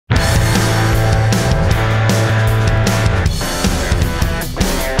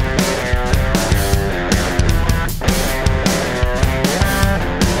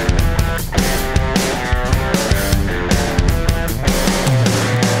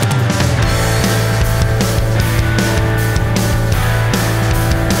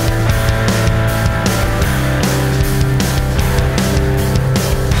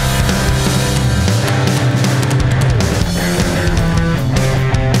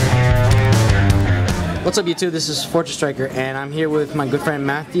What's up YouTube, this is Fortress Striker and I'm here with my good friend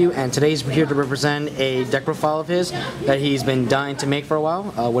Matthew, and today he's here to represent a deck profile of his that he's been dying to make for a while.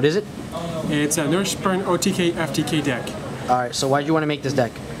 What is it? It's a Nurse Burn OTK FTK deck. Alright, so why did you want to make this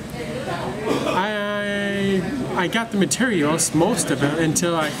deck? I got the materials, most of it,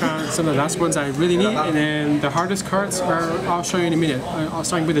 until I found some of the last ones I really need, and then the hardest cards are, I'll show you in a minute.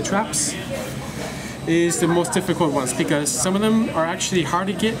 Starting with the traps is the most difficult ones because some of them are actually hard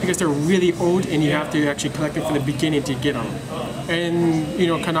to get because they're really old and you have to actually collect them from the beginning to get them. And you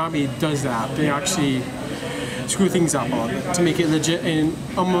know, Konami does that. They actually screw things up all to make it legit and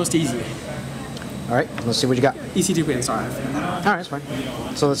almost easy. Alright, let's see what you got. Easy to win, sorry. Alright, that's fine.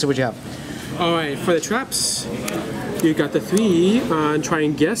 So let's see what you have. Alright, for the traps, you got the 3 on Try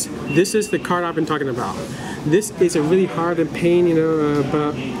and Guess. This is the card I've been talking about. This is a really hard and pain, you know,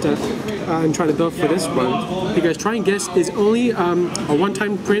 but I'm trying to build for this one because Try and Guess is only a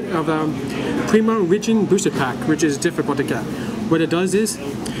one-time print of Primo Origin Booster Pack, which is difficult to get. What it does is,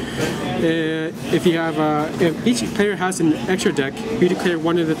 if each player has an extra deck, you declare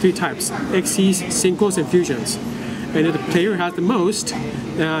one of the 3 types: XCs, Singles, and Fusions. And if the player has the most,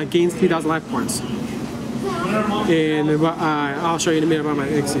 gains 3,000 life points. And I'll show you in a minute about my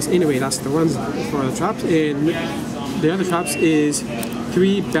XCs. Anyway, that's the ones for the traps. And the other traps is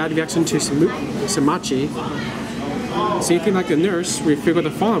 3 bad reaction to Samachi. Same thing like the Nurse, Reficule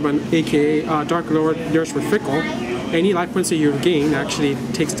the Fallen one, aka Dark Lord Nurse Reficule. Any life points that you gain actually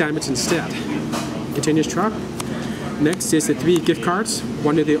takes damage instead. Continuous trap. Next is the 3 gift cards,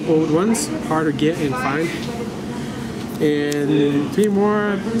 one of the old ones, hard to get and find. And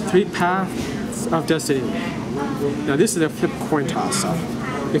 3 Paths of Destiny. Now this is a flip coin toss.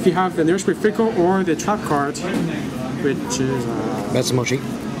 If you have the Nurse Reficule or the trap card, which is That's Mochi.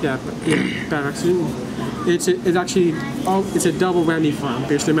 Yeah, bad accident. It's actually it's a double whammy fun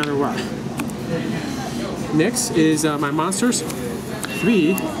because no matter what. Next is my monsters.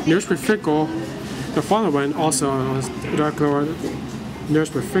 3 Nurse Reficule, the Fallen one, also Dark Lord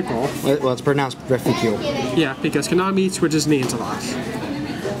Nurse Reficule. Well, it's pronounced Reficule. Yeah, because Konami switches names a lot.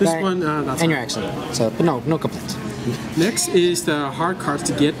 This one, that's and your accent. So, but no complaints. Next is the hard cards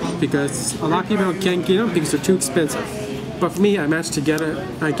to get because a lot of people can't get them because they're too expensive. But for me, I managed to get it.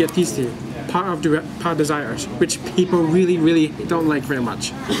 I get these 2, Power of Desires, which people really don't like very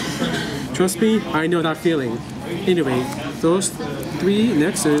much. Trust me, I know that feeling. Anyway, those 3.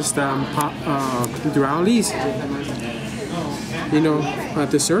 Next is the dualities. You know,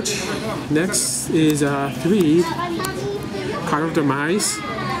 the search. Next is 3 Card of Demise.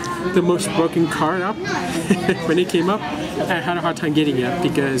 The most broken card up. When it came up, I had a hard time getting it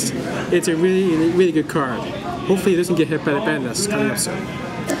because it's a really good card. Hopefully it doesn't get hit by the bandits coming up soon.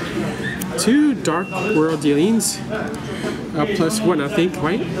 2 Dark World Dealings. +1, I think,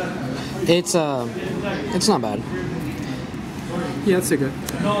 right? It's not bad. Yeah, it's a good.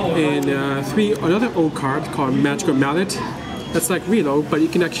 And 3 another old card called Magical Mallet. That's like reload, but you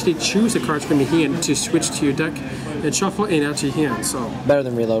can actually choose the cards from your hand to switch to your deck and shuffle and add to your hand. So Better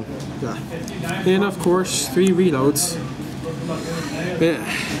than reload. yeah. And of course 3 reloads. Yeah.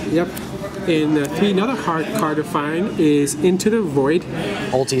 Yep. And 3 another hard card to find is Into the Void.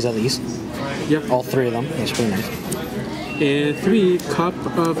 Ultis at least. Yep. All 3 of them. That's pretty nice. And 3 Cup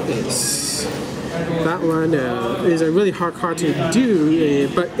of Ace. That one is a really hard card to do,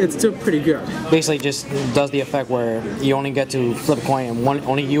 but it's still pretty good. Basically, just does the effect where you only get to flip a coin, and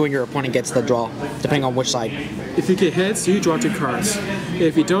only you and your opponent gets the draw, depending on which side. If you get heads, you draw 2 cards.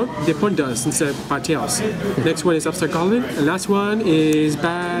 If you don't, the opponent does instead by tails. Next one is Upside Goblin, and last one is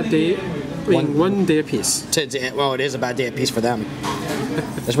Bad Day. One day apiece. Well, it is a bad day apiece for them.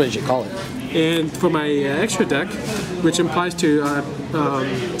 That's what you should call it. And for my extra deck, which implies to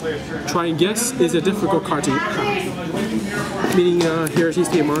Try and Guess, is a difficult card to have. Meaning here's these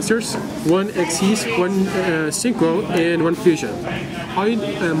 3 monsters, 1 Xyz, 1 Synchro, and 1 Fusion.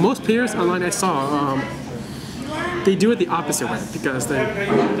 Most players online I saw, they do it the opposite way because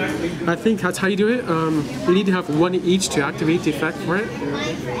I think that's how you do it. You need to have 1 each to activate the effect for it.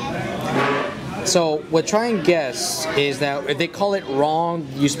 So what Try and Guess is that if they call it wrong,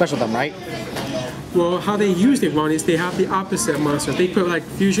 you special them, right? Well, how they use it wrong is they have the opposite monster. They put like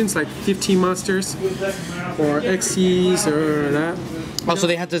fusions, like 15 monsters, or Xyz or that. Oh, so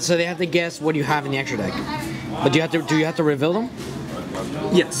they have to guess what you have in the extra deck. But do you have to reveal them?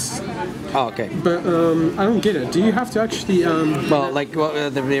 Yes. Oh, okay. But I don't get it. Do you have to actually?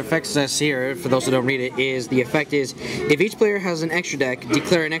 The effect says here, for those who don't read it, is the effect is if each player has an extra deck,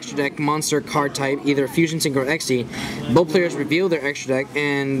 declare an extra deck monster card type, either Fusion, Synchro, or XC. Both players reveal their extra deck,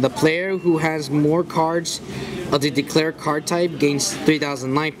 and the player who has more cards of the declare card type gains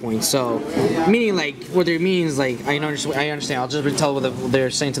 3,000 life points. So, meaning like what they're meaning is like I understand. I'll just tell what they're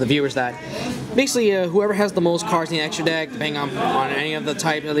saying to the viewers that basically whoever has the most cards in the extra deck, depending on any of the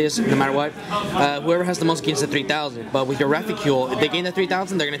type of this, no matter what, whoever has the most gains the 3,000. But with your Reficule, if they gain the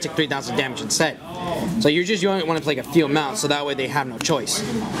 3,000, they're gonna take 3,000 damage instead. So you only want to play like a few amounts, so that way they have no choice.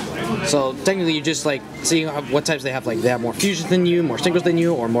 So technically, you just like see what types they have. Like they have more fusions than you, more singles than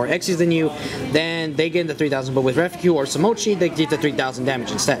you, or more X's than you. Then they get the 3,000. But with Reficule or Samochi, they get the 3,000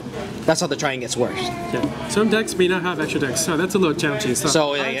 damage instead. That's how the trying gets worse. Yeah. Some decks may not have extra decks, so that's a little challenging.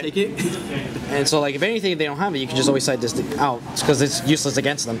 So I take it. And so like if anything, if they don't have it, you can just always side this out because it's useless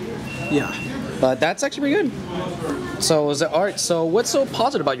against them. Yeah. But that's actually pretty good. So is it alright? So what's so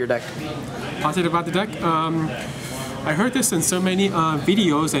positive about your deck? Positive about the deck? I heard this in so many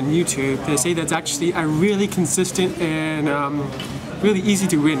videos on YouTube. They say that's actually a really consistent and really easy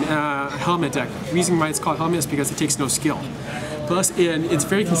to win helmet deck. The reason why it's called helmet is because it takes no skill. Plus, it's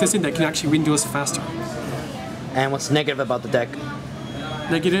very consistent that can actually win duels faster. And what's negative about the deck?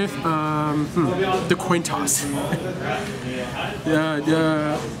 Negative? The coin toss.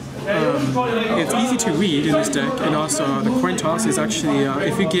 It's easy to read in this deck, and also the coin toss is actually,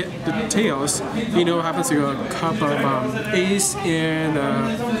 if you get the tails, you know what happens to a cup of ace and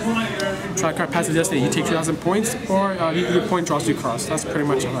try card passes destiny. You take 2,000 points, or your point draws you across. That's pretty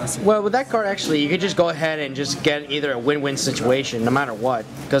much all I see. Well, with that card, actually, you could just go ahead and just get either a win-win situation, no matter what.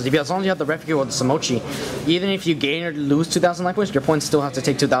 Because as long as you have the Reficule or the Samochi, even if you gain or lose 2,000 life points, your points still have to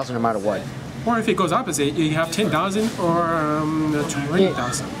take 2,000 no matter what. Or if it goes opposite, you have 10,000 or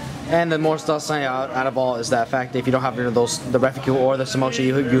 20,000. And the more stuff out of all is that fact that if you don't have the Reficule or the Samochi,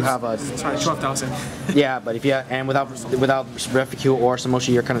 you have a... Sorry, 12,000. Yeah, but if you have, and without Reficule or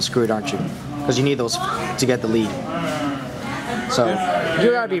Samochi, you're kind of screwed, aren't you? Because you need those to get the lead. So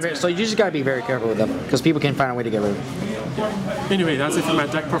you just gotta be very careful with them, because people can find a way to get rid of them. Anyway, that's it for my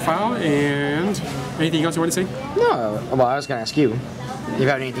deck profile. And anything else you want to say? No. Well, I was gonna ask you if you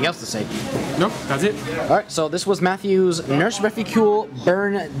have anything else to say. Nope, that's it. Alright, so this was Matthew's Nurse Reficule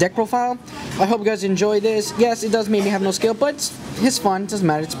Burn deck profile. I hope you guys enjoyed this. Yes, it does make me have no skill, but it's fun. It doesn't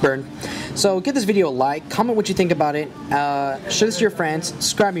matter. It's Burn. So give this video a like, comment what you think about it, share this to your friends,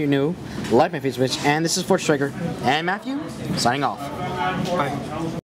 subscribe if you're new, like my Facebook, and this is Fortune Striker and Matthew, signing off. Bye.